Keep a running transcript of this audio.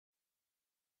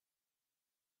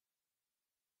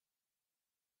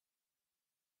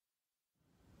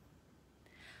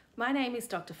My name is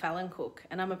Dr. Fallon Cook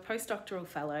and I'm a Postdoctoral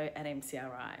Fellow at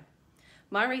MCRI.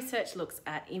 My research looks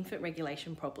at infant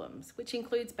regulation problems, which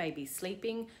includes babies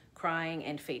sleeping, crying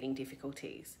and feeding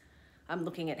difficulties. I'm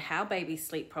looking at how babies'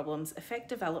 sleep problems affect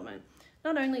development,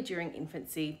 not only during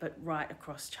infancy but right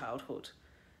across childhood.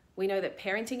 We know that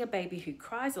parenting a baby who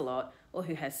cries a lot or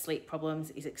who has sleep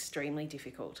problems is extremely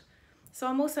difficult. So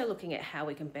I'm also looking at how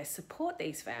we can best support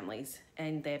these families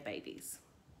and their babies.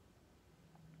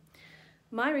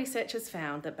 My research has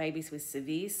found that babies with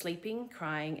severe sleeping,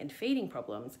 crying and feeding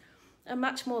problems are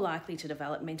much more likely to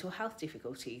develop mental health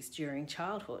difficulties during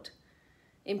childhood.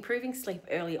 Improving sleep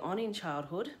early on in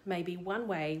childhood may be one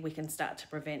way we can start to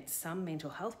prevent some mental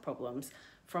health problems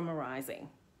from arising.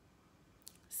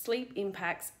 Sleep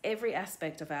impacts every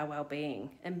aspect of our well-being,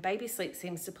 and baby sleep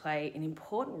seems to play an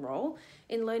important role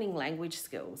in learning language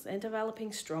skills and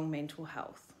developing strong mental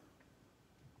health.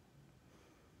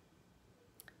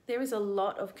 There is a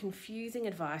lot of confusing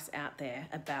advice out there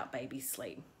about baby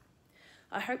sleep.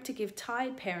 I hope to give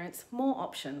tired parents more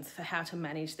options for how to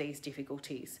manage these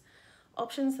difficulties.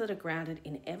 Options that are grounded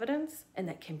in evidence and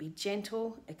that can be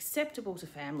gentle, acceptable to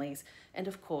families, and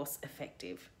of course,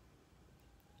 effective.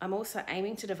 I'm also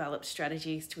aiming to develop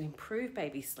strategies to improve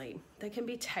baby sleep that can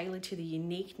be tailored to the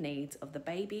unique needs of the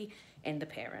baby and the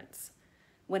parents.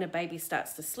 When a baby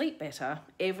starts to sleep better,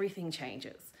 everything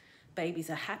changes. Babies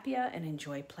are happier and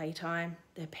enjoy playtime,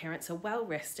 their parents are well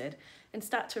rested and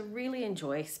start to really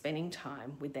enjoy spending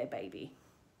time with their baby.